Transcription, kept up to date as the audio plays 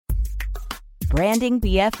Branding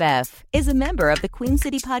BFF is a member of the Queen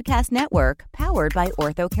City Podcast Network, powered by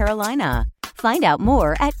Ortho Carolina. Find out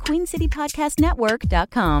more at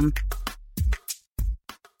queencitypodcastnetwork.com.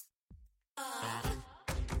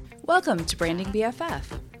 Welcome to Branding BFF,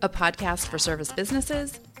 a podcast for service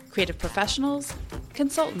businesses, creative professionals,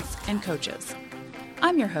 consultants, and coaches.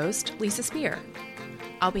 I'm your host, Lisa Spear.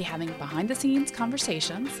 I'll be having behind-the-scenes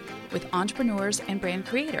conversations with entrepreneurs and brand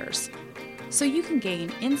creators so you can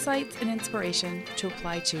gain insights and inspiration to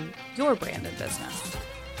apply to your brand and business.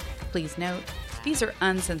 Please note, these are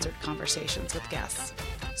uncensored conversations with guests,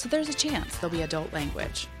 so there's a chance there'll be adult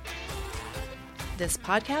language. This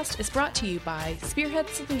podcast is brought to you by Spearhead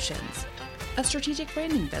Solutions, a strategic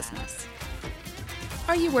branding business.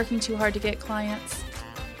 Are you working too hard to get clients?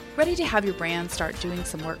 Ready to have your brand start doing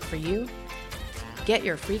some work for you? Get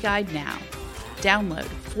your free guide now. Download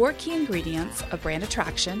 4 key ingredients of brand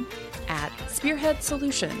attraction at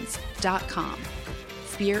spearheadsolutions.com.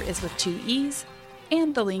 Spear is with 2 E's,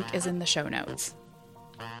 and the link is in the show notes.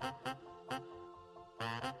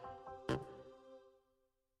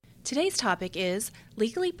 Today's topic is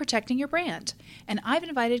legally protecting your brand, and I've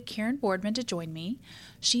invited Karen Boardman to join me.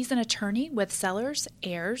 She's an attorney with Sellers,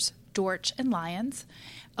 Ayers, Dortch, and Lyons,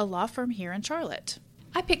 a law firm here in Charlotte.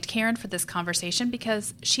 I picked Karen for this conversation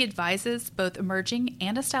because she advises both emerging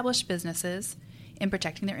and established businesses in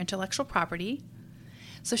protecting their intellectual property,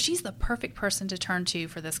 so she's the perfect person to turn to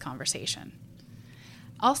for this conversation.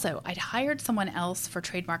 Also, I'd hired someone else for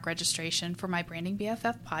trademark registration for my Branding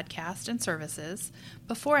BFF podcast and services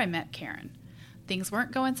before I met Karen. Things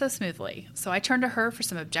weren't going so smoothly, so I turned to her for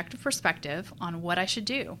some objective perspective on what I should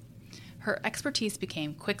do. Her expertise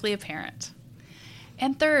became quickly apparent.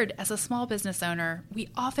 And third, as a small business owner, we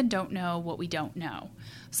often don't know what we don't know.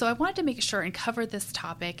 So I wanted to make sure and cover this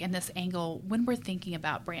topic and this angle when we're thinking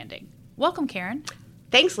about branding. Welcome, Karen.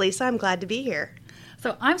 Thanks, Lisa. I'm glad to be here.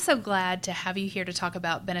 So I'm so glad to have you here to talk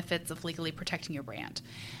about benefits of legally protecting your brand.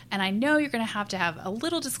 And I know you're going to have a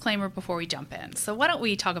little disclaimer before we jump in. So why don't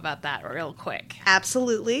we talk about that real quick?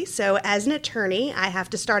 Absolutely. So as an attorney, I have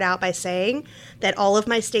to start out by saying that all of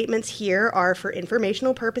my statements here are for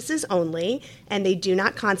informational purposes only, and they do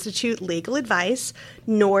not constitute legal advice,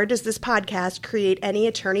 nor does this podcast create any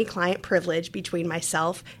attorney-client privilege between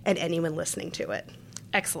myself and anyone listening to it.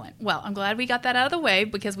 Excellent. Well, I'm glad we got that out of the way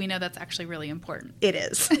because we know that's actually really important. It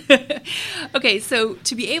is. Okay, so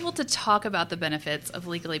to be able to talk about the benefits of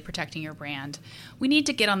legally protecting your brand, we need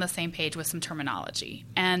to get on the same page with some terminology.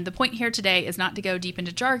 And the point here today is not to go deep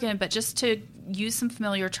into jargon, but just to use some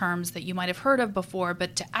familiar terms that you might have heard of before,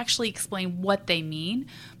 but to actually explain what they mean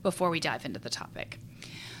before we dive into the topic.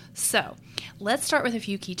 So let's start with a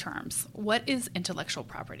few key terms. What is intellectual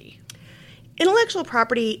property? Intellectual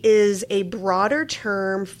property is a broader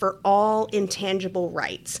term for all intangible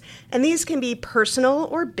rights, and these can be personal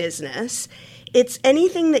or business. It's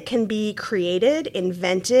anything that can be created,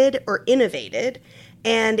 invented, or innovated,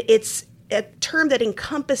 and it's a term that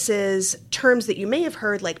encompasses terms that you may have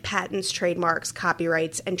heard like patents, trademarks,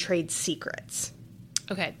 copyrights, and trade secrets.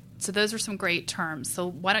 Okay, so those are some great terms. So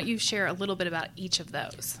why don't you share a little bit about each of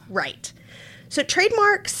those? Right. So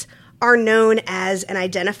trademarks are known as an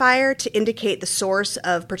identifier to indicate the source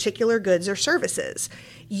of particular goods or services.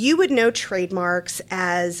 You would know trademarks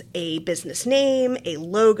as a business name, a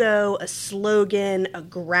logo, a slogan, a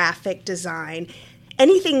graphic design,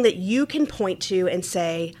 anything that you can point to and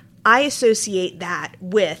say, I associate that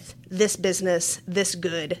with this business, this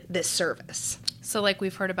good, this service. So like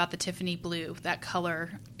we've heard about the Tiffany blue, that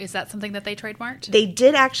color, is that something that they trademarked? They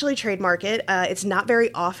did actually trademark it. It's not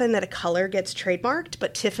very often that a color gets trademarked,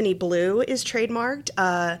 but Tiffany blue is trademarked.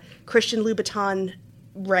 Christian Louboutin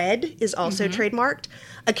red is also trademarked.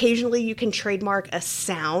 Occasionally you can trademark a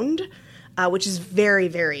sound, which is very,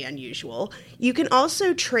 very unusual. You can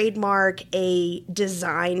also trademark a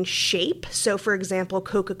design shape. So for example,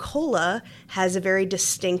 Coca-Cola has a very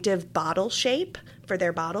distinctive bottle shape for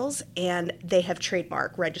their bottles, and they have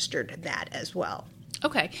trademark registered that as well.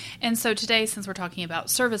 Okay. And so today, since we're talking about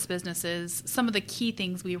service businesses, some of the key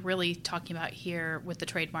things we're really talking about here with the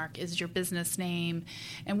trademark is your business name,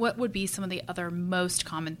 and what would be some of the other most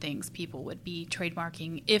common things people would be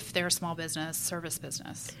trademarking if they're a small business, service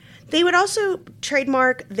business? They would also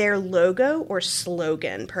trademark their logo or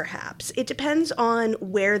slogan, perhaps. It depends on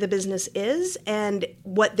where the business is and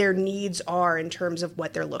what their needs are in terms of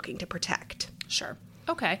what they're looking to protect. Sure.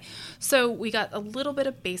 Okay. So we got a little bit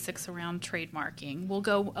of basics around trademarking. We'll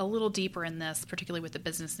go a little deeper in this, particularly with the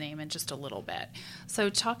business name, in just a little bit. So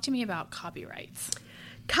talk to me about copyrights.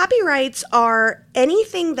 Copyrights are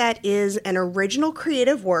anything that is an original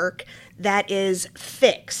creative work that is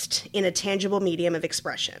fixed in a tangible medium of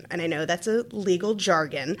expression. And I know that's a legal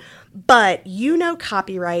jargon, but you know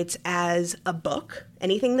copyrights as a book,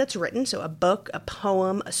 anything that's written. So a book, a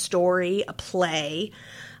poem, a story, a play,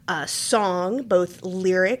 a song, both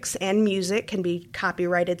lyrics and music can be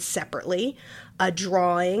copyrighted separately. A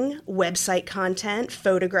drawing, website content,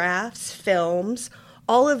 photographs, films,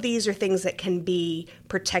 all of these are things that can be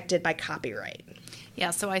protected by copyright. Yeah,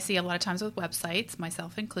 so I see a lot of times with websites,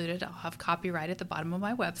 myself included, I'll have copyright at the bottom of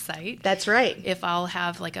my website. That's right. If I'll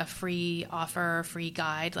have like a free offer, free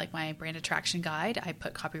guide, like my brand attraction guide, I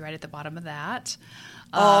put copyright at the bottom of that.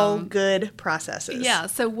 All good processes. Yeah,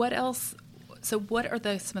 so what else? So what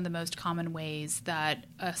are some of the most common ways that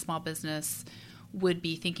a small business would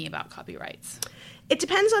be thinking about copyrights? It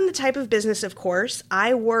depends on the type of business, of course.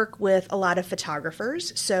 I work with a lot of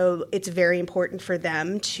photographers, so it's very important for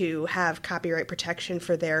them to have copyright protection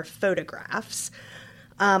for their photographs.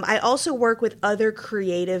 I also work with other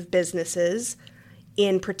creative businesses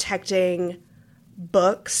in protecting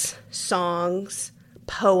books, songs,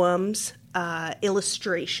 poems,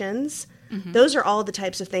 illustrations. Mm-hmm. Those are all the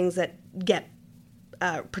types of things that get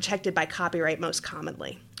protected by copyright most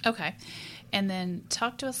commonly. Okay. And then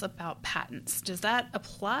talk to us about patents. Does that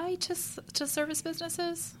apply to service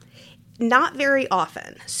businesses? Not very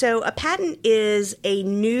often. So a patent is a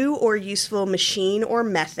new or useful machine or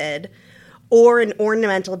method or an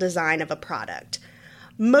ornamental design of a product.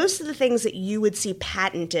 Most of the things that you would see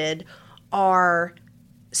patented are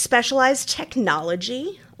specialized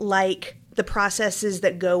technology, like the processes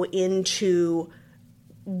that go into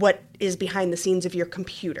what is behind the scenes of your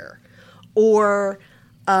computer, or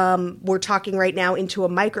we're talking right now into a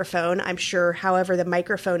microphone. I'm sure, however, the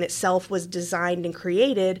microphone itself was designed and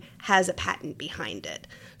created has a patent behind it.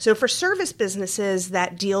 So for service businesses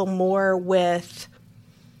that deal more with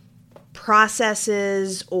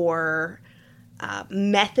processes or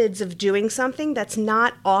methods of doing something, that's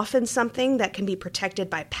not often something that can be protected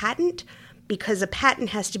by patent, because a patent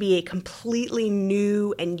has to be a completely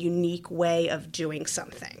new and unique way of doing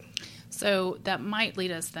something. So that might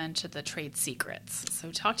lead us then to the trade secrets.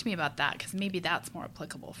 So talk to me about that, because maybe that's more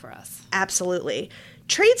applicable for us. Absolutely.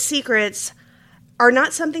 Trade secrets are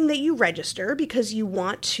not something that you register because you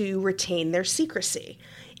want to retain their secrecy.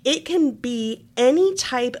 It can be any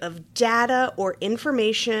type of data or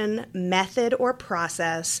information, method, or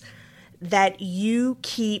process that you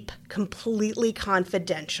keep completely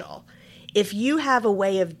confidential. If you have a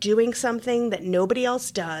way of doing something that nobody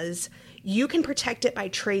else does, you can protect it by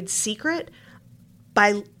trade secret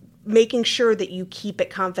by making sure that you keep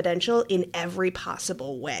it confidential in every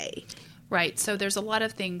possible way. Right. So there's a lot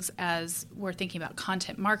of things as we're thinking about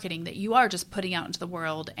content marketing that you are just putting out into the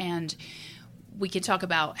world, and we can talk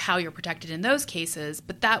about how you're protected in those cases,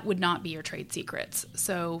 but that would not be your trade secrets.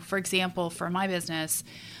 So, for example, for my business,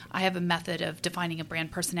 I have a method of defining a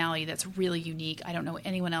brand personality that's really unique. I don't know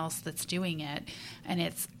anyone else that's doing it. And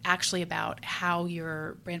it's actually about how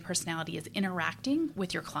your brand personality is interacting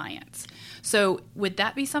with your clients. So would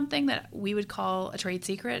that be something that we would call a trade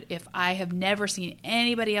secret if I have never seen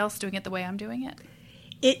anybody else doing it the way I'm doing it?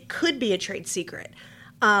 It could be a trade secret.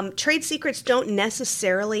 Trade secrets don't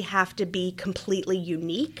necessarily have to be completely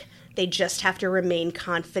unique. They just have to remain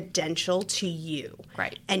confidential to you.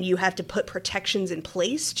 Right. And you have to put protections in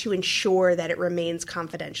place to ensure that it remains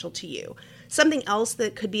confidential to you. Something else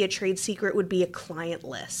that could be a trade secret would be a client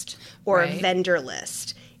list or a vendor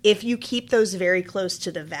list. If you keep those very close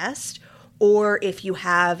to the vest, or if you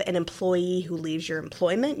have an employee who leaves your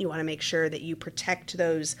employment, you want to make sure that you protect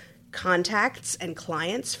those contacts and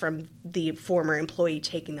clients from the former employee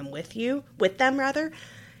taking them with them.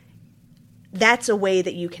 That's a way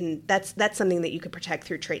that you can, that's something that you could protect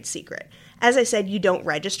through trade secret. As I said, you don't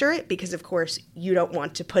register it because, of course, you don't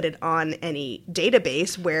want to put it on any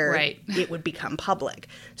database where it would become public.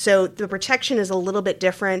 So the protection is a little bit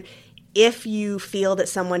different. If you feel that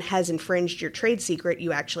someone has infringed your trade secret,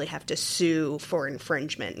 you actually have to sue for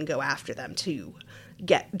infringement and go after them to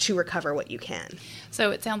recover what you can. So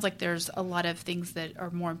it sounds like there's a lot of things that are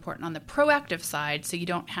more important on the proactive side, so you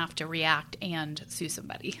don't have to react and sue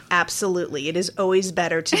somebody. Absolutely. It is always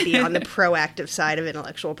better to be on the proactive side of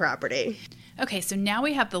intellectual property. Okay, so now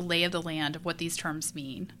we have the lay of the land of what these terms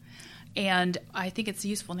mean. And I think it's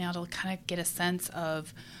useful now to kind of get a sense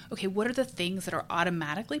of, okay, what are the things that are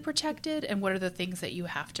automatically protected and what are the things that you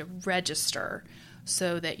have to register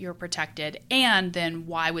so that you're protected? And then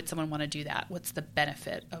why would someone want to do that? What's the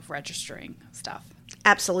benefit of registering stuff?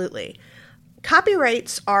 Absolutely.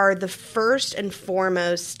 Copyrights are the first and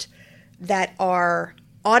foremost that are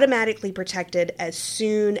automatically protected as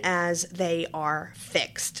soon as they are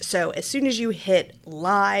fixed. So as soon as you hit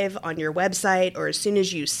live on your website or as soon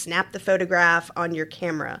as you snap the photograph on your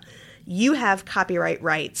camera, you have copyright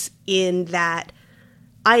rights in that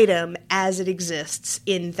item as it exists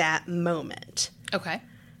in that moment. Okay.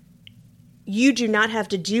 You do not have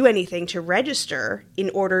to do anything to register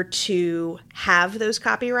in order to have those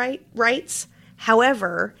copyright rights.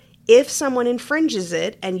 However, if someone infringes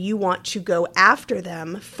it and you want to go after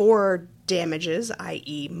them for damages,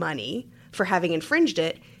 i.e. money, for having infringed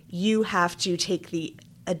it, you have to take the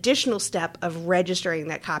additional step of registering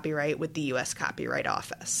that copyright with the U.S. Copyright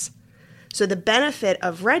Office. So the benefit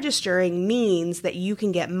of registering means that you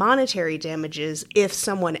can get monetary damages if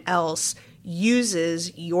someone else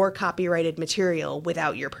uses your copyrighted material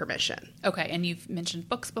without your permission. Okay, and you've mentioned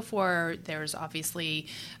books before. There's obviously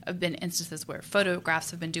been instances where photographs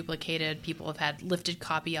have been duplicated. People have had lifted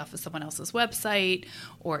copy off of someone else's website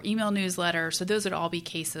or email newsletter. So those would all be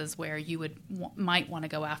cases where you might want to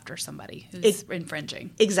go after somebody who's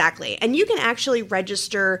infringing. Exactly. And you can actually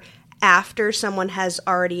register after someone has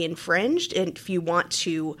already infringed if you want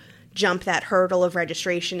to jump that hurdle of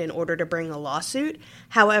registration in order to bring a lawsuit.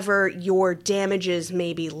 However, your damages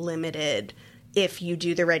may be limited if you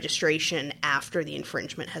do the registration after the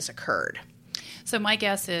infringement has occurred. So my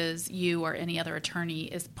guess is you or any other attorney,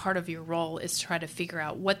 is part of your role is to try to figure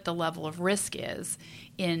out what the level of risk is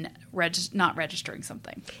in not registering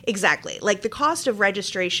something. Exactly. Like the cost of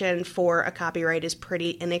registration for a copyright is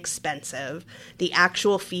pretty inexpensive. The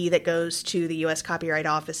actual fee that goes to the U.S. Copyright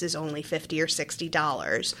Office is only $50 or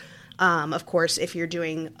 $60. Of course, if you're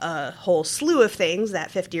doing a whole slew of things, that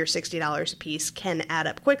 $50 or $60 a piece can add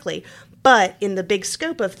up quickly. But in the big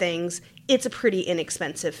scope of things, it's a pretty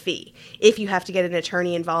inexpensive fee. If you have to get an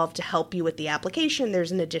attorney involved to help you with the application,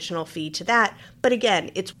 there's an additional fee to that. But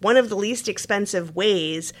again, it's one of the least expensive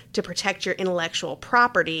ways to protect your intellectual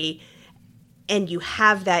property, and you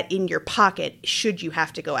have that in your pocket should you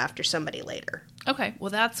have to go after somebody later. Okay,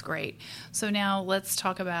 well, that's great. So now let's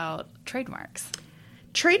talk about trademarks.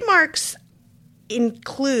 Trademarks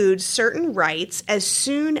include certain rights as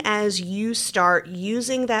soon as you start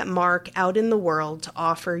using that mark out in the world to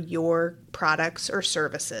offer your products or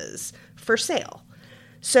services for sale.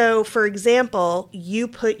 So, for example, you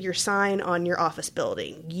put your sign on your office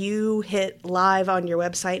building, you hit live on your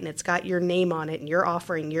website and it's got your name on it and you're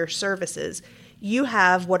offering your services. You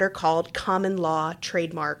have what are called common law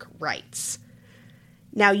trademark rights.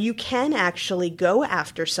 Now, you can actually go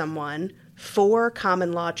after someone for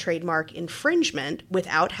common law trademark infringement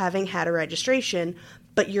without having had a registration,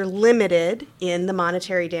 but you're limited in the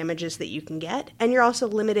monetary damages that you can get, and you're also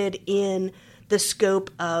limited in the scope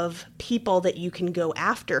of people that you can go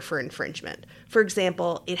after for infringement. For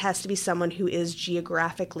example, it has to be someone who is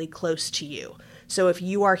geographically close to you. So if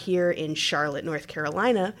you are here in Charlotte, North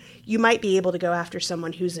Carolina, you might be able to go after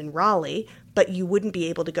someone who's in Raleigh, but you wouldn't be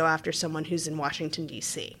able to go after someone who's in Washington,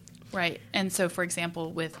 D.C. Right. And so, for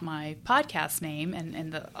example, with my podcast name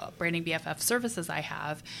and the Branding BFF services I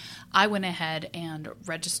have, I went ahead and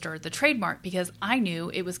registered the trademark because I knew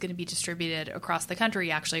it was going to be distributed across the country,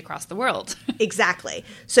 actually across the world. Exactly.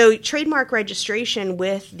 So trademark registration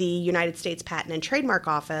with the United States Patent and Trademark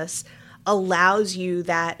Office allows you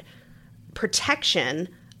that protection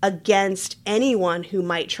against anyone who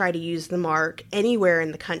might try to use the mark anywhere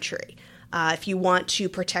in the country. If you want to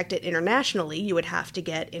protect it internationally, you would have to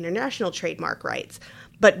get international trademark rights.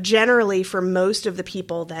 But generally, for most of the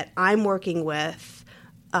people that I'm working with,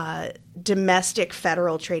 domestic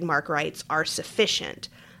federal trademark rights are sufficient.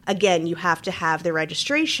 Again, you have to have the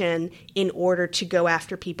registration in order to go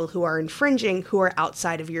after people who are infringing who are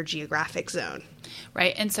outside of your geographic zone.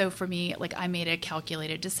 Right. And so for me, like, I made a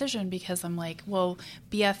calculated decision because I'm like, well,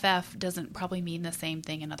 BFF doesn't probably mean the same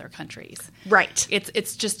thing in other countries. Right.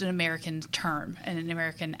 It's just an American term and an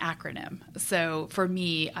American acronym. So for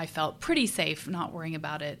me, I felt pretty safe not worrying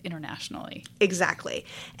about it internationally. Exactly.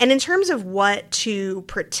 And in terms of what to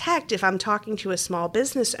protect, if I'm talking to a small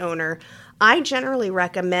business owner, I generally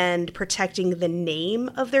recommend protecting the name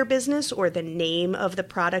of their business or the name of the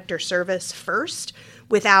product or service first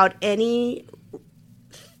without any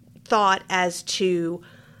thought as to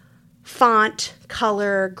font,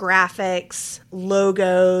 color, graphics,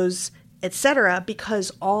 logos, etc.,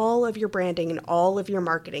 because all of your branding and all of your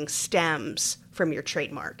marketing stems from your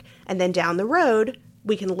trademark. And then down the road,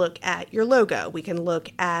 we can look at your logo. We can look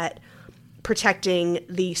at protecting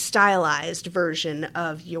the stylized version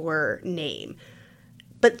of your name.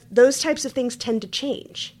 But those types of things tend to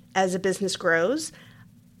change as a business grows.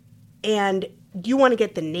 And you want to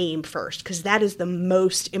get the name first, because that is the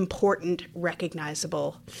most important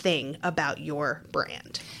recognizable thing about your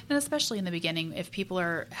brand. And especially in the beginning, if people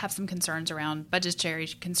have some concerns around budgetary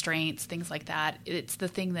constraints, things like that, it's the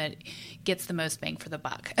thing that gets the most bang for the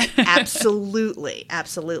buck. Absolutely.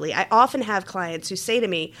 Absolutely. I often have clients who say to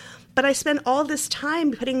me, but I spent all this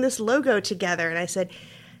time putting this logo together. And I said,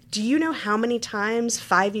 do you know how many times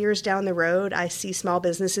 5 years down the road I see small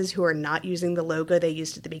businesses who are not using the logo they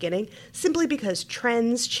used at the beginning? Simply because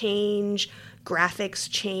trends change, graphics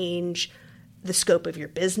change, the scope of your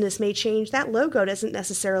business may change. That logo doesn't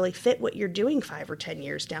necessarily fit what you're doing 5 or 10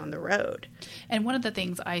 years down the road. And one of the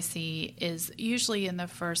things I see is usually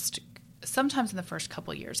sometimes in the first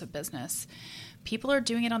couple years of business, people are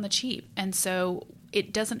doing it on the cheap. And so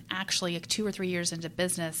it doesn't actually, 2 or 3 years into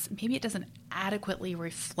business, maybe it doesn't adequately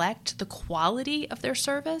reflect the quality of their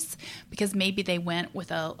service, because maybe they went with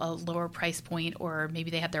a lower price point, or maybe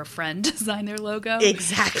they had their friend design their logo.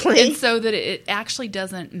 Exactly. And so that it actually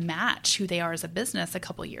doesn't match who they are as a business a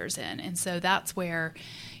couple years in. And so that's where,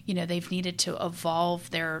 they've needed to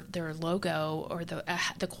evolve their logo, or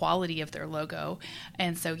the quality of their logo.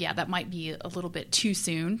 And so, yeah, that might be a little bit too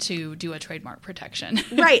soon to do a trademark protection.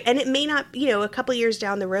 Right. And it may not, a couple years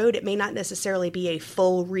down the road, it may not necessarily be a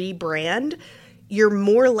full rebrand. You're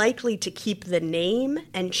more likely to keep the name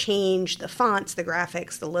and change the fonts, the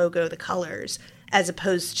graphics, the logo, the colors, as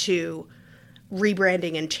opposed to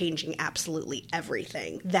rebranding and changing absolutely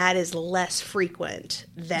everything. That is less frequent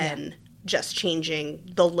than just changing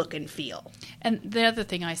the look and feel. And the other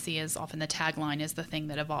thing I see is often the tagline is the thing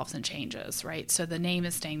that evolves and changes, right? So the name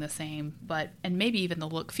is staying the same, and maybe even the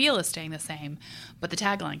look feel is staying the same, but the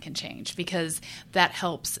tagline can change, because that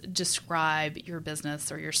helps describe your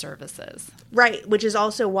business or your services. Right, which is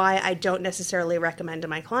also why I don't necessarily recommend to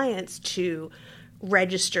my clients to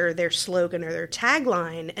register their slogan or their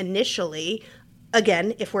tagline initially,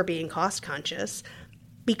 again, if we're being cost conscious,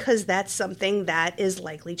 because that's something that is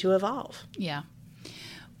likely to evolve. Yeah.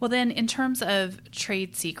 Well, then, in terms of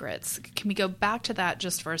trade secrets, can we go back to that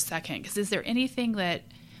just for a second? Because is there anything that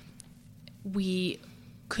we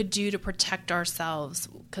could do to protect ourselves?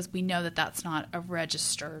 Because we know that that's not a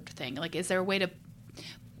registered thing. Like, is there a way to,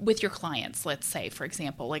 with your clients, let's say, for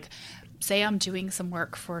example, like, say I'm doing some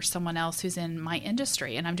work for someone else who's in my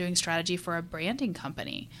industry, and I'm doing strategy for a branding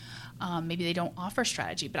company. Maybe they don't offer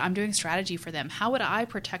strategy, but I'm doing strategy for them. How would I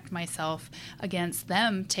protect myself against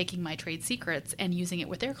them taking my trade secrets and using it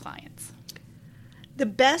with their clients? The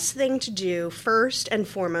best thing to do, first and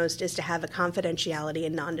foremost, is to have a confidentiality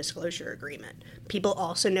and non-disclosure agreement. People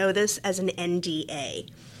also know this as an NDA.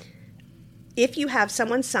 If you have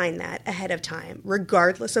someone sign that ahead of time,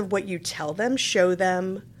 regardless of what you tell them, show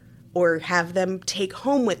them, or have them take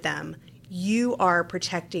home with them, you are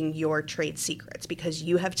protecting your trade secrets, because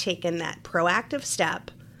you have taken that proactive step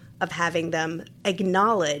of having them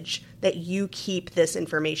acknowledge that you keep this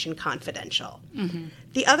information confidential. Mm-hmm.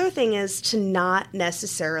 The other thing is to not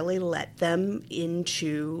necessarily let them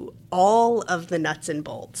into all of the nuts and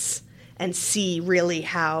bolts and see really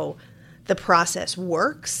how the process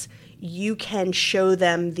works. You can show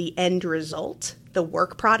them the end result, the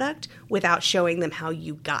work product, without showing them how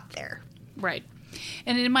you got there. Right.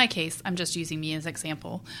 And in my case, I'm just using me as an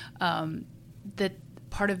example, that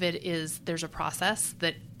part of it is there's a process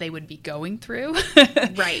that they would be going through.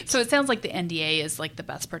 Right. So it sounds like the NDA is like the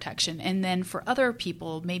best protection. And then for other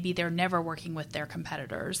people, maybe they're never working with their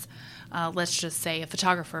competitors. Let's just say a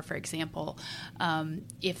photographer, for example,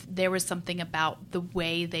 if there was something about the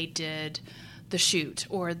way they did the shoot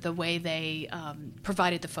or the way they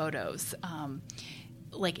provided the photos, and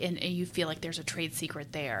you feel like there's a trade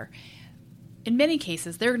secret there. In many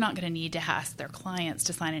cases, they're not going to need to ask their clients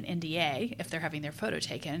to sign an NDA if they're having their photo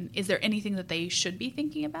taken. Is there anything that they should be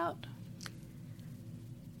thinking about?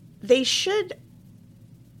 They should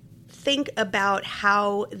think about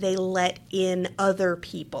how they let in other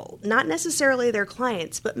people, not necessarily their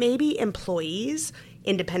clients, but maybe employees,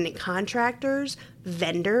 independent contractors,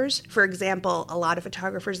 vendors. For example, a lot of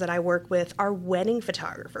photographers that I work with are wedding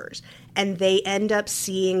photographers, and they end up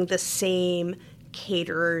seeing the same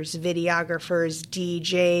caterers, videographers,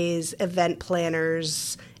 DJs, event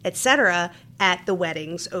planners, etc. at the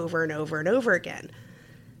weddings over and over and over again.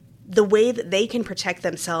 The way that they can protect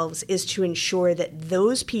themselves is to ensure that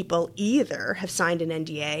those people either have signed an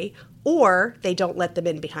NDA or they don't let them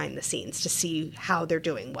in behind the scenes to see how they're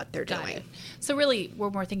doing what they're doing. It. So really,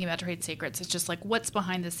 when we're thinking about trade secrets, it's just like what's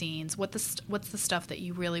behind the scenes, what's the stuff that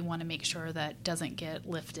you really want to make sure that doesn't get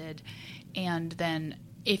lifted, and then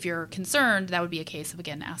if you're concerned, that would be a case of,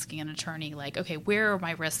 again, asking an attorney, like, okay, where are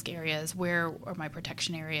my risk areas? Where are my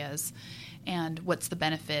protection areas? And what's the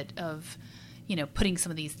benefit of, putting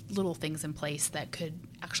some of these little things in place that could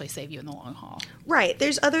actually save you in the long haul. Right.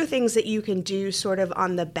 There's other things that you can do sort of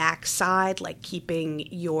on the back side, like keeping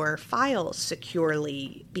your files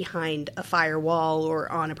securely behind a firewall or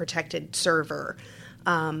on a protected server.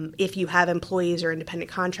 If you have employees or independent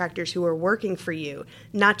contractors who are working for you,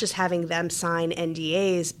 not just having them sign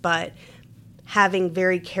NDAs, but having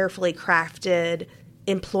very carefully crafted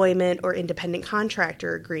employment or independent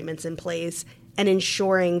contractor agreements in place and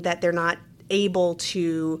ensuring that they're not able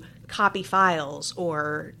to copy files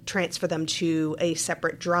or transfer them to a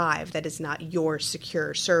separate drive that is not your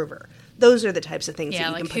secure server. Those are the types of things that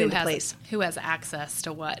you can put into place. Who has access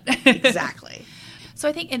to what? Exactly. So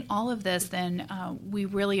I think in all of this, then, we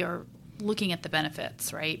really are looking at the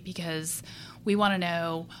benefits, right? Because we want to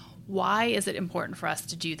know, why is it important for us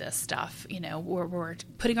to do this stuff? We're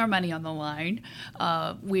putting our money on the line.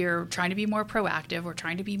 We're trying to be more proactive. We're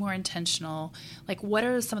trying to be more intentional. Like, what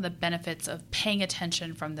are some of the benefits of paying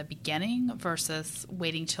attention from the beginning versus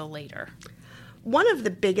waiting till later? One of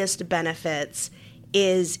the biggest benefits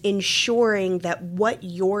is ensuring that what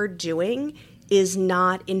you're doing is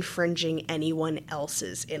not infringing anyone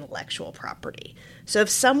else's intellectual property. So if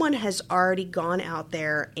someone has already gone out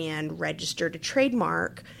there and registered a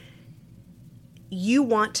trademark, you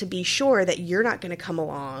want to be sure that you're not going to come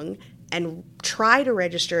along and try to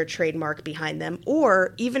register a trademark behind them,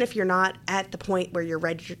 or even if you're not at the point where you're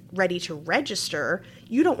ready to register,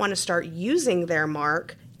 you don't want to start using their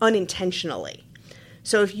mark unintentionally.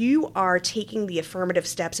 So if you are taking the affirmative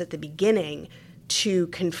steps at the beginning to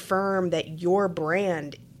confirm that your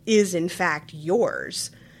brand is in fact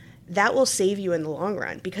yours, that will save you in the long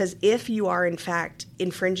run. Because if you are in fact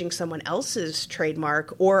infringing someone else's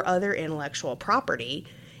trademark or other intellectual property,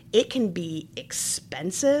 it can be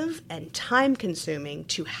expensive and time consuming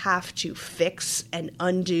to have to fix and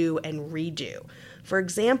undo and redo. For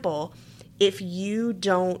example, if you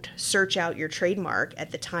don't search out your trademark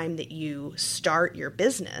at the time that you start your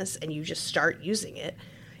business and you just start using it,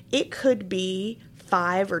 it could be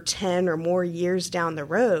 5 or 10 or more years down the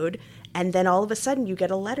road, and then all of a sudden you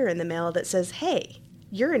get a letter in the mail that says, hey,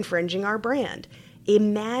 you're infringing our brand.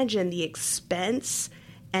 Imagine the expense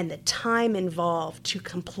and the time involved to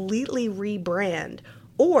completely rebrand,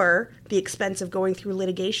 or the expense of going through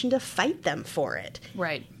litigation to fight them for it.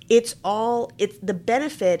 Right. The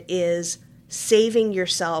benefit is saving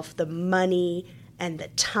yourself the money and the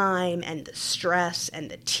time and the stress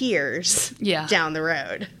and the tears down the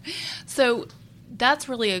road. So that's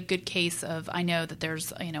really a good case of, I know that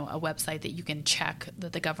there's, a website that you can check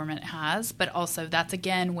that the government has, but also that's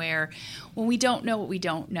again where when we don't know what we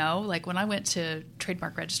don't know, like when I went to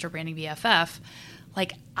Trademark Register Branding BFF,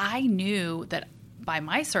 like I knew that by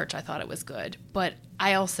my search, I thought it was good, but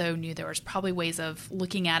I also knew there was probably ways of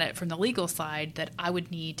looking at it from the legal side that I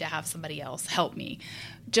would need to have somebody else help me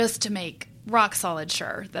just to make rock solid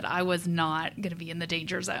sure that I was not going to be in the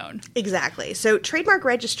danger zone. Exactly. So trademark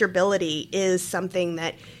registrability is something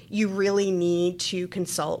that you really need to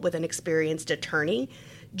consult with an experienced attorney.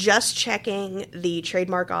 Just checking the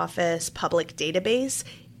trademark office public database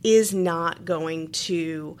is not going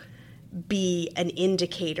to be an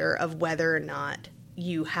indicator of whether or not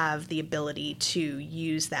you have the ability to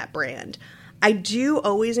use that brand. I do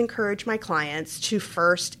always encourage my clients to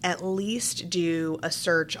first at least do a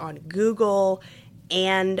search on Google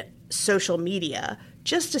and social media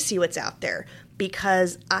just to see what's out there,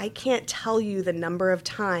 because I can't tell you the number of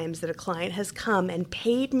times that a client has come and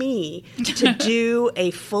paid me to do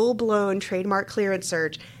a full-blown trademark clearance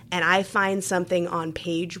search, and I find something on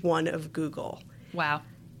page 1 of Google. Wow.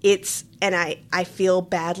 And I feel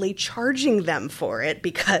badly charging them for it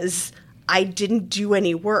because I didn't do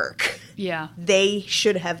any work. Yeah. They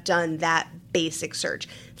should have done that basic search.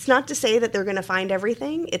 It's not to say that they're going to find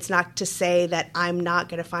everything. It's not to say that I'm not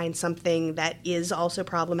going to find something that is also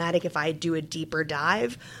problematic if I do a deeper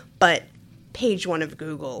dive, but page 1 of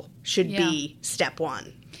Google should be step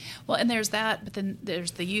 1. Well, and there's that, but then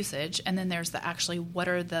there's the usage, and then there's the actually what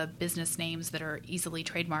are the business names that are easily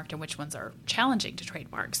trademarked and which ones are challenging to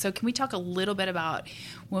trademark. So can we talk a little bit about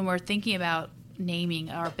when we're thinking about naming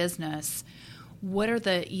our business, what are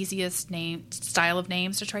the easiest style of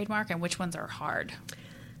names to trademark and which ones are hard?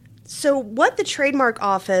 So what the trademark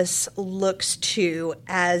office looks to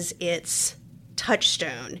as its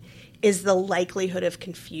touchstone is the likelihood of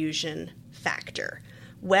confusion factor.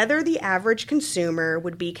 Whether the average consumer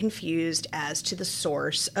would be confused as to the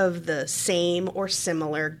source of the same or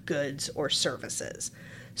similar goods or services.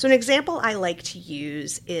 So an example I like to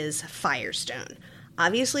use is Firestone.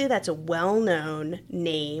 Obviously, that's a well-known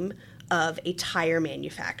name of a tire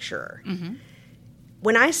manufacturer. Mm-hmm.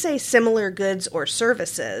 When I say similar goods or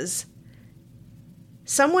services,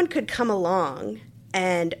 someone could come along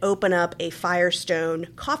and open up a Firestone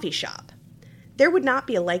coffee shop. There would not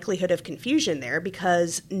be a likelihood of confusion there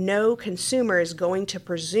because no consumer is going to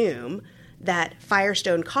presume that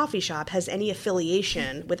Firestone Coffee Shop has any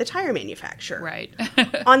affiliation with a tire manufacturer. Right.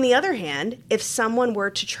 On the other hand, if someone were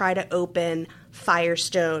to try to open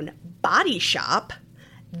Firestone Body Shop,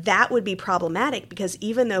 that would be problematic because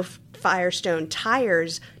even though Firestone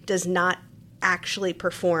Tires does not actually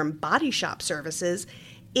perform body shop services,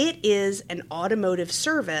 it is an automotive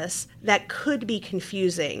service that could be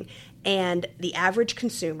confusing. And the average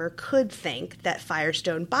consumer could think that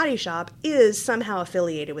Firestone Body Shop is somehow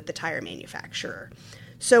affiliated with the tire manufacturer.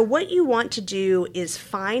 So what you want to do is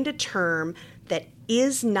find a term that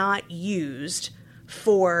is not used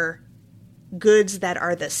for goods that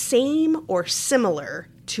are the same or similar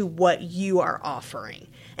to what you are offering.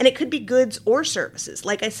 And it could be goods or services.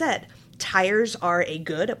 Like I said, tires are a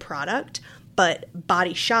good, a product, but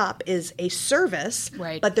body shop is a service,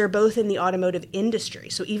 right. But they're both in the automotive industry.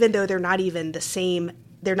 So even though they're not even the same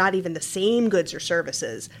goods or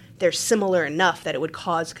services, they're similar enough that it would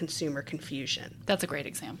cause consumer confusion. That's a great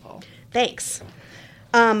example. Thanks.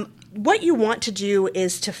 What you want to do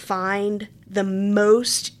is to find the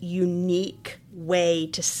most unique way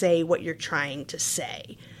to say what you're trying to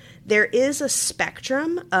say. There is a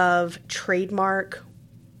spectrum of trademark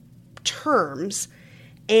terms,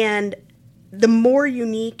 and the more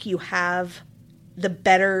unique you have, the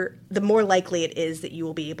better, the more likely it is that you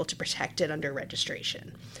will be able to protect it under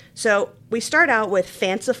registration. So we start out with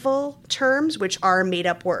fanciful terms, which are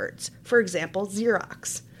made-up words. For example,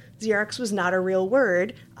 Xerox. Xerox was not a real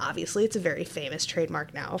word. Obviously, it's a very famous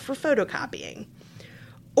trademark now for photocopying.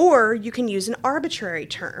 Or you can use an arbitrary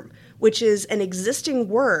term, which is an existing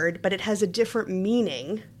word, but it has a different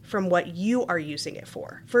meaning from what you are using it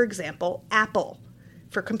for. For example, Apple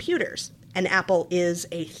for computers. An apple is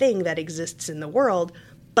a thing that exists in the world,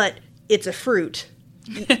 but it's a fruit,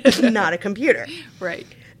 not a computer. Right.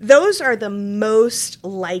 Those are the most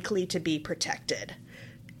likely to be protected.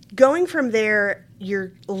 Going from there,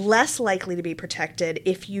 you're less likely to be protected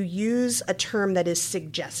if you use a term that is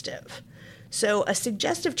suggestive. So a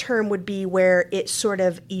suggestive term would be where it sort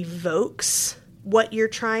of evokes what you're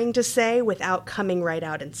trying to say without coming right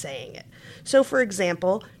out and saying it. So for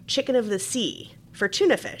example, chicken of the sea for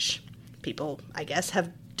tuna fish. People, I guess,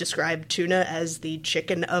 have described tuna as the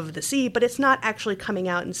chicken of the sea, but it's not actually coming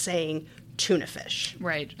out and saying tuna fish.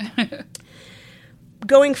 Right.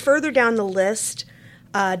 Going further down the list,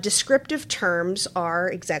 descriptive terms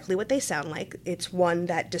are exactly what they sound like. It's one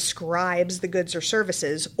that describes the goods or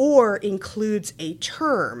services or includes a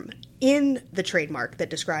term in the trademark that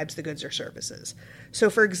describes the goods or services. So,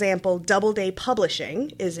 for example, Doubleday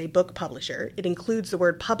Publishing is a book publisher. It includes the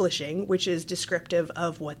word publishing, which is descriptive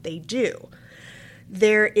of what they do.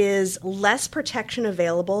 There is less protection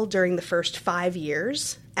available during the first 5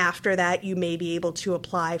 years. After that, you may be able to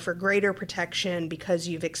apply for greater protection because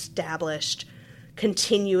you've established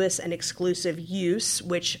continuous and exclusive use,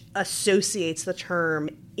 which associates the term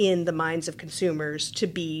in the minds of consumers to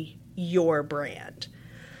be your brand.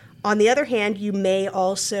 On the other hand, you may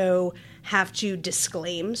also have to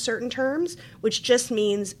disclaim certain terms, which just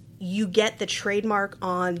means you get the trademark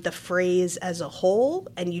on the phrase as a whole,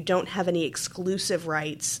 and you don't have any exclusive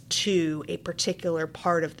rights to a particular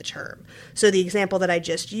part of the term. So the example that I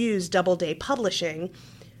just used, Doubleday Publishing,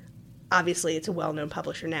 obviously it's a well-known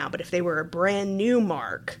publisher now, but if they were a brand new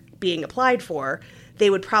mark being applied for, they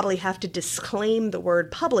would probably have to disclaim the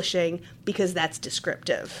word publishing because that's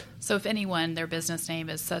descriptive. So if anyone, their business name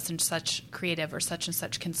is such and such creative or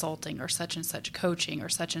such consulting or such coaching or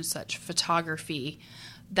such photography,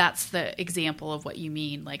 that's the example of what you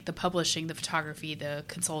mean. Like the publishing, the photography, the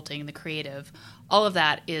consulting, the creative, all of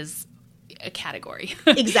that is a category.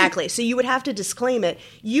 Exactly. So you would have to disclaim it.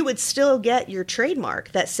 You would still get your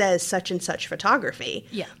trademark that says such and such photography,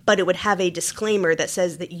 yeah, but it would have a disclaimer that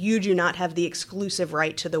says that you do not have the exclusive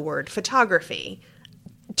right to the word photography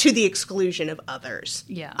to the exclusion of others.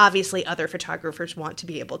 Yeah. Obviously, other photographers want to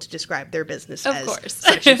be able to describe their business of as course.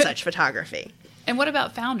 such and such photography. And what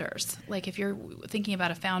about founders? Like if you're thinking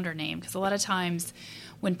about a founder name, because a lot of times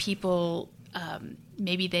when people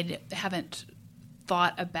maybe they haven't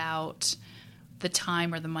thought about the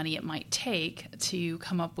time or the money it might take to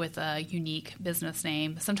come up with a unique business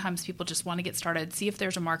name. Sometimes people just want to get started, see if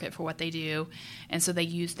there's a market for what they do, and so they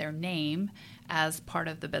use their name as part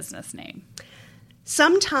of the business name.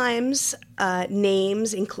 Sometimes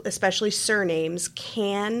names, especially surnames,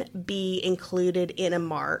 can be included in a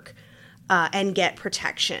mark and get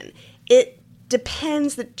protection. It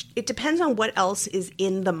depends on what else is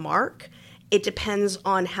in the mark It depends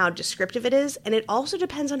on how descriptive it is, and it also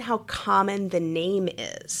depends on how common the name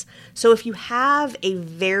is. So if you have a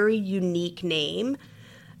very unique name,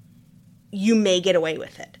 you may get away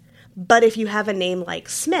with it. But if you have a name like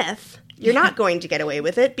Smith, you're not going to get away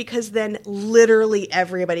with it, because then literally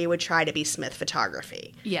everybody would try to be Smith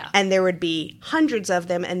Photography. Yeah. And there would be hundreds of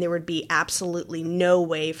them, and there would be absolutely no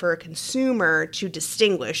way for a consumer to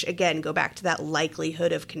distinguish. Again, go back to that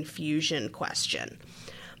likelihood of confusion question.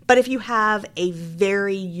 But if you have a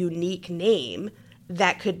very unique name,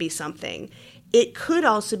 that could be something. It could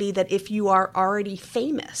also be that if you are already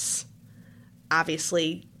famous,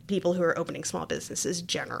 obviously people who are opening small businesses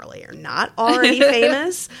generally are not already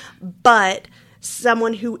famous, but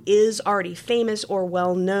someone who is already famous or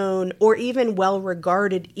well-known or even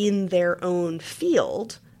well-regarded in their own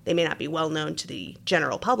field, they may not be well-known to the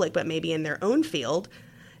general public, but maybe in their own field,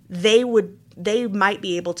 they might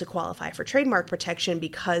be able to qualify for trademark protection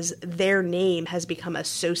because their name has become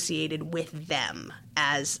associated with them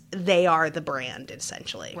as they are the brand,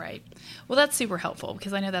 essentially. Right. Well, that's super helpful,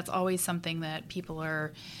 because I know that's always something that people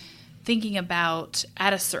are thinking about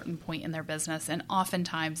at a certain point in their business, and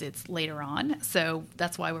oftentimes it's later on. So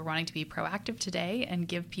that's why we're wanting to be proactive today and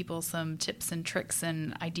give people some tips and tricks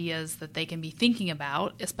and ideas that they can be thinking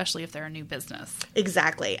about, especially if they're a new business.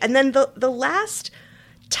 Exactly. And then the last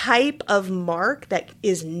type of mark that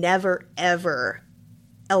is never, ever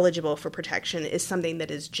eligible for protection is something that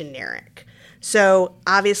is generic. So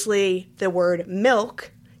obviously the word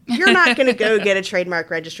milk, you're not going to go get a trademark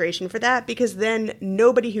registration for that, because then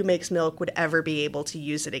nobody who makes milk would ever be able to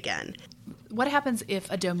use it again. What happens if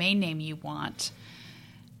a domain name you want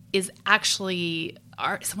is actually,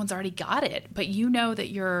 someone's already got it, but you know that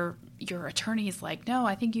your attorney is like, no,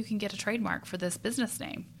 I think you can get a trademark for this business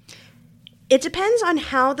name? It depends on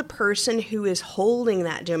how the person who is holding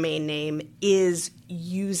that domain name is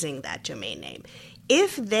using that domain name.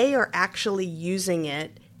 If they are actually using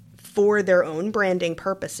it for their own branding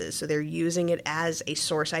purposes, so they're using it as a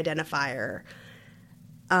source identifier,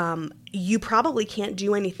 you probably can't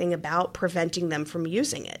do anything about preventing them from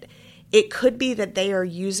using it. It could be that they are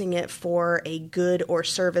using it for a good or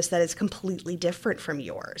service that is completely different from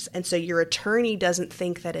yours. And so your attorney doesn't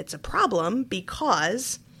think that it's a problem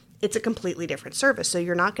because it's a completely different service. So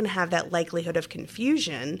you're not going to have that likelihood of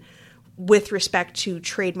confusion with respect to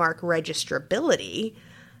trademark registrability.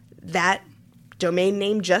 That domain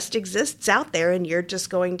name just exists out there, and you're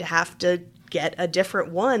just going to have to get a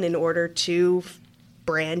different one in order to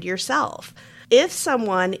brand yourself. If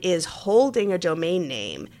someone is holding a domain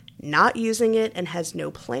name, not using it, and has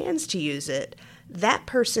no plans to use it, that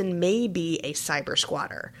person may be a cyber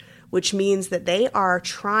squatter, which means that they are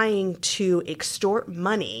trying to extort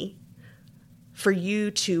money for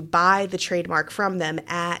you to buy the trademark from them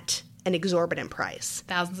at an exorbitant price.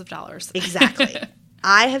 Thousands of dollars. Exactly.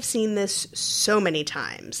 I have seen this so many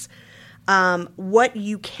times. What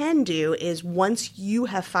you can do is, once you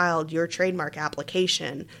have filed your trademark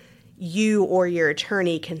application, you or your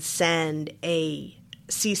attorney can send a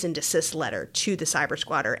cease and desist letter to the cyber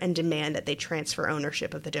squatter and demand that they transfer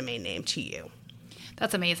ownership of the domain name to you.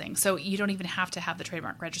 That's amazing. So you don't even have to have the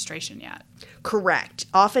trademark registration yet. Correct.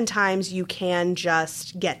 Oftentimes you can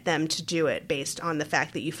just get them to do it based on the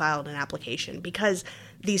fact that you filed an application, because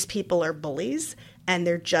these people are bullies and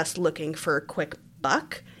they're just looking for a quick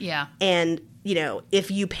buck. Yeah. And,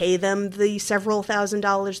 if you pay them the several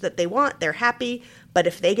 $1,000s that they want, they're happy. But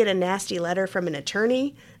if they get a nasty letter from an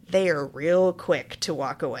attorney, they are real quick to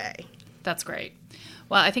walk away. That's great.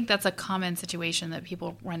 Well, I think that's a common situation that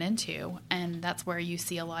people run into, and that's where you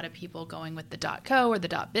see a lot of people going with the .co or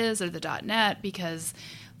the .biz or the .net, because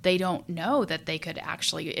they don't know that they could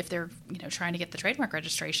actually, if they're trying to get the trademark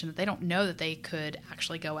registration, that they don't know that they could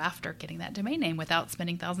actually go after getting that domain name without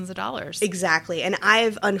spending thousands of dollars. Exactly. And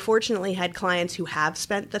I've unfortunately had clients who have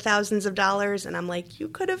spent the thousands of dollars, and I'm like, you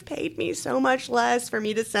could have paid me so much less for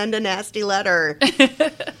me to send a nasty letter.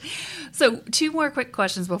 So 2 more quick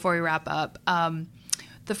questions before we wrap up.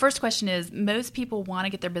 The first question is, most people want to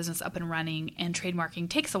get their business up and running, and trademarking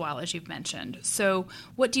takes a while, as you've mentioned. So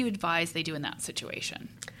what do you advise they do in that situation?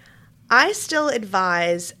 I still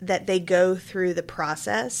advise that they go through the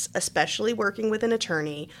process, especially working with an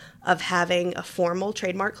attorney, of having a formal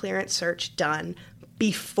trademark clearance search done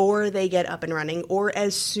before they get up and running, or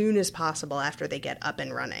as soon as possible after they get up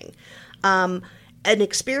and running. An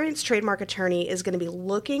experienced trademark attorney is going to be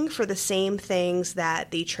looking for the same things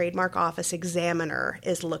that the trademark office examiner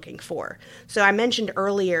is looking for. So I mentioned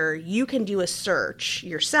earlier, you can do a search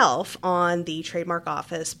yourself on the trademark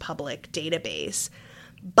office public database,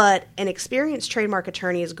 But an experienced trademark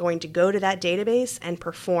attorney is going to go to that database and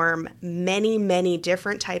perform many, many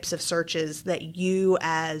different types of searches that you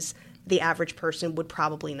as the average person would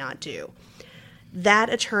probably not do.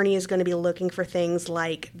 That attorney is going to be looking for things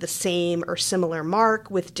like the same or similar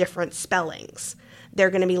mark with different spellings. They're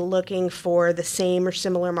going to be looking for the same or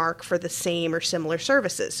similar mark for the same or similar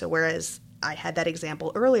services. So whereas I had that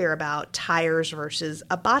example earlier about tires versus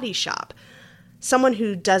a body shop, someone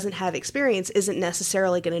who doesn't have experience isn't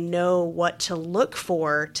necessarily going to know what to look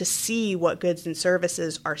for to see what goods and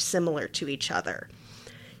services are similar to each other.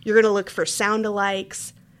 You're going to look for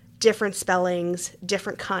sound-alikes, different spellings,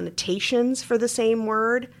 different connotations for the same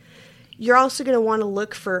word. You're also going to want to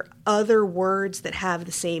look for other words that have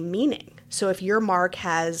the same meaning. So if your mark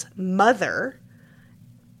has mother,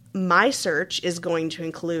 my search is going to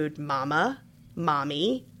include mama,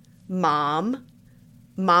 mommy, mom,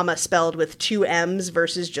 mama spelled with 2 M's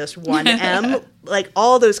versus just 1 M, like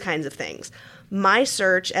all those kinds of things. My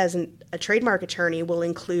search as a trademark attorney will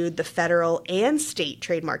include the federal and state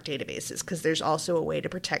trademark databases because there's also a way to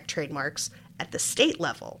protect trademarks at the state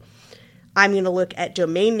level. I'm going to look at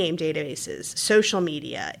domain name databases, social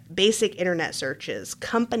media, basic internet searches,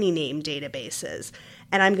 company name databases,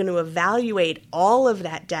 and I'm going to evaluate all of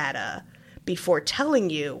that data before telling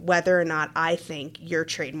you whether or not I think your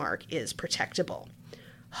trademark is protectable.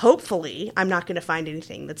 Hopefully, I'm not going to find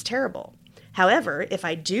anything that's terrible. However, if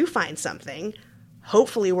I do find something,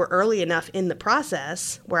 hopefully we're early enough in the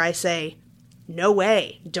process where I say, no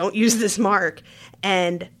way, don't use this mark.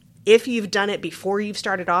 And if you've done it before you've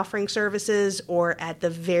started offering services or at the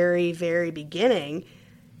very, very beginning,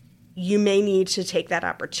 you may need to take that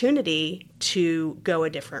opportunity to go a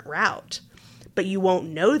different route. But you won't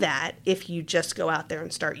know that if you just go out there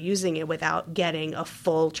and start using it without getting a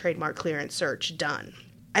full trademark clearance search done.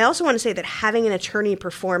 I also want to say that having an attorney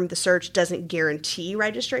perform the search doesn't guarantee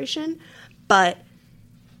registration, but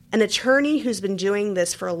an attorney who's been doing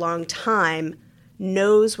this for a long time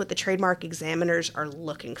knows what the trademark examiners are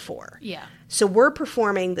looking for. Yeah. So we're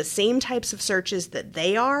performing the same types of searches that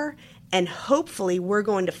they are, and hopefully we're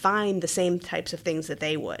going to find the same types of things that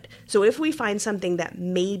they would. So if we find something that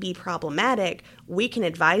may be problematic, we can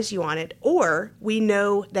advise you on it, or we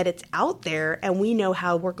know that it's out there and we know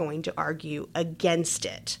how we're going to argue against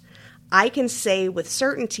it. I can say with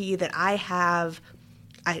certainty that I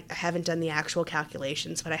haven't done the actual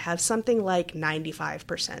calculations, but I have something like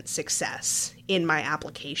 95% success in my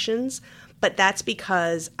applications. But that's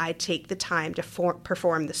because I take the time to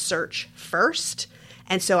perform the search first.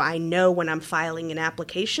 And so I know when I'm filing an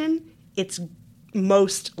application, it's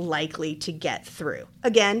most likely to get through.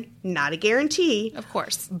 Again, not a guarantee. Of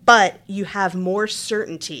course. But you have more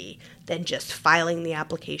certainty than just filing the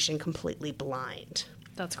application completely blind.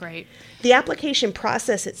 That's great. The application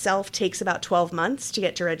process itself takes about 12 months to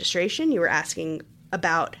get to registration. You were asking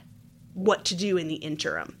about what to do in the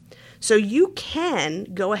interim. So you can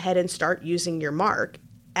go ahead and start using your mark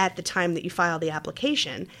at the time that you file the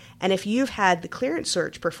application. And if you've had the clearance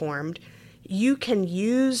search performed, you can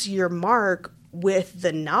use your mark with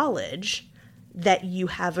the knowledge that you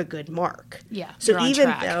have a good mark. Yeah. So you're on even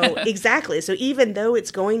track. though exactly, so even though it's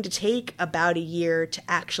going to take about a year to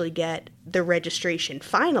actually get the registration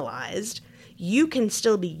finalized, you can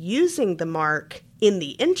still be using the mark in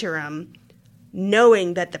the interim,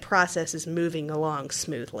 knowing that the process is moving along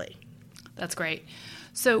smoothly. That's great.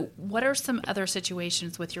 So what are some other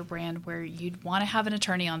situations with your brand where you'd want to have an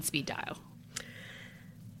attorney on speed dial?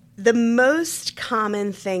 The most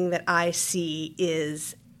common thing that I see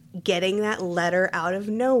is getting that letter out of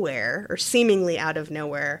nowhere, or seemingly out of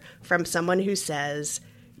nowhere, from someone who says,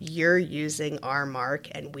 you're using our mark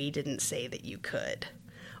and we didn't say that you could.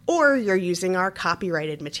 Or you're using our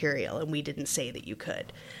copyrighted material and we didn't say that you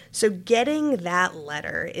could. So getting that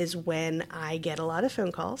letter is when I get a lot of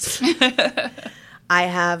phone calls. I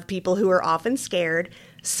have people who are often scared.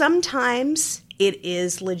 Sometimes it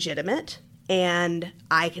is legitimate, and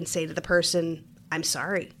I can say to the person, I'm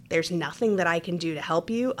sorry, there's nothing that I can do to help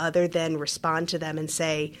you other than respond to them and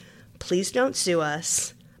say, please don't sue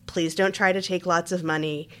us. Please don't try to take lots of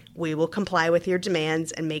money. We will comply with your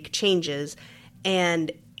demands and make changes.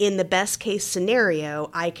 And in the best case scenario,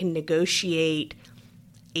 I can negotiate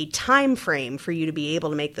a time frame for you to be able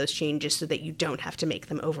to make those changes so that you don't have to make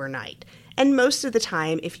them overnight. And most of the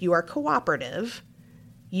time, if you are cooperative,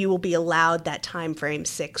 you will be allowed that time frame,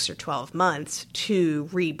 6 or 12 months, to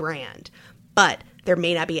rebrand. But there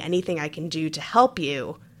may not be anything I can do to help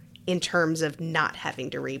you in terms of not having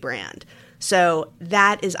to rebrand. So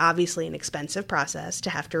that is obviously an expensive process to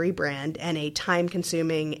have to rebrand and a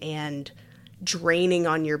time-consuming and draining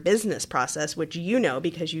on your business process, which you know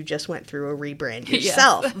because you just went through a rebrand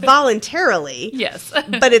yourself voluntarily. Yes.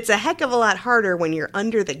 But it's a heck of a lot harder when you're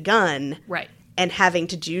under the gun Right. and having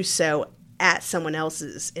to do so at someone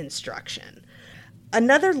else's instruction.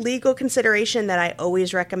 Another legal consideration that I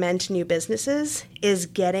always recommend to new businesses is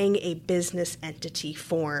getting a business entity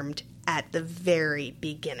formed at the very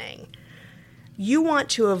beginning. You want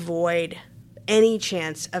to avoid any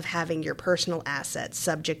chance of having your personal assets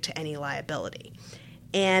subject to any liability.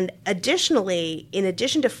 And additionally, in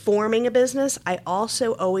addition to forming a business, I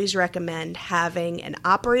also always recommend having an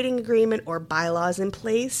operating agreement or bylaws in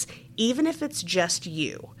place, even if it's just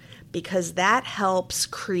you, because that helps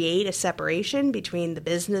create a separation between the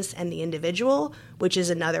business and the individual, which is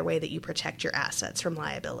another way that you protect your assets from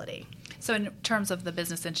liability. So in terms of the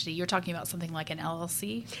business entity, you're talking about something like an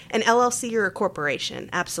LLC? An LLC or a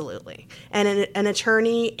corporation, absolutely. And an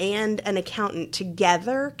attorney and an accountant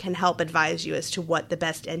together can help advise you as to what the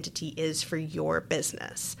best entity is for your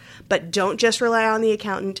business. But don't just rely on the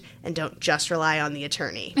accountant and don't just rely on the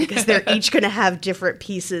attorney, because they're each going to have different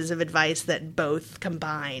pieces of advice that both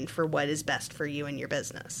combine for what is best for you and your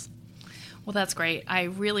business. Well, that's great. I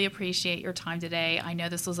really appreciate your time today. I know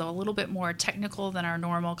this was a little bit more technical than our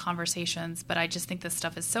normal conversations, but I just think this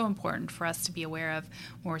stuff is so important for us to be aware of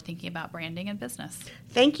when we're thinking about branding and business.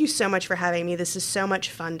 Thank you so much for having me. This is so much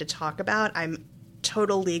fun to talk about. I'm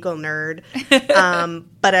total legal nerd,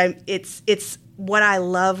 but it's what I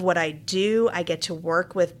love, what I do. I get to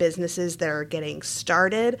work with businesses that are getting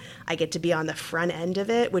started. I get to be on the front end of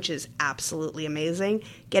it, which is absolutely amazing.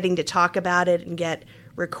 Getting to talk about it and get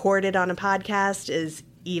recorded on a podcast is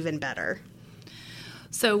even better.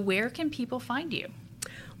 So where can people find you?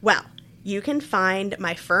 Well, you can find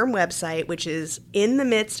my firm website, which is in the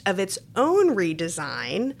midst of its own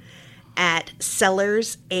redesign, at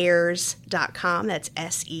sellersayers.com. That's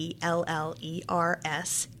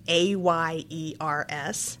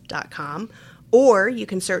SELLERSAYERS.com. Or you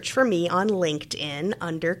can search for me on LinkedIn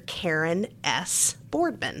under Karen S.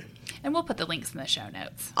 Boardman. And we'll put the links in the show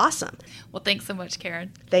notes. Awesome. Well, thanks so much,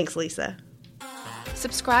 Karen. Thanks, Lisa.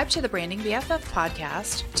 Subscribe to the Branding BFF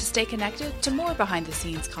podcast to stay connected to more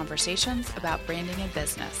behind-the-scenes conversations about branding and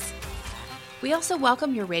business. We also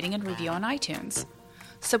welcome your rating and review on iTunes,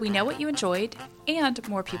 so we know what you enjoyed and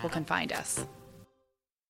more people can find us.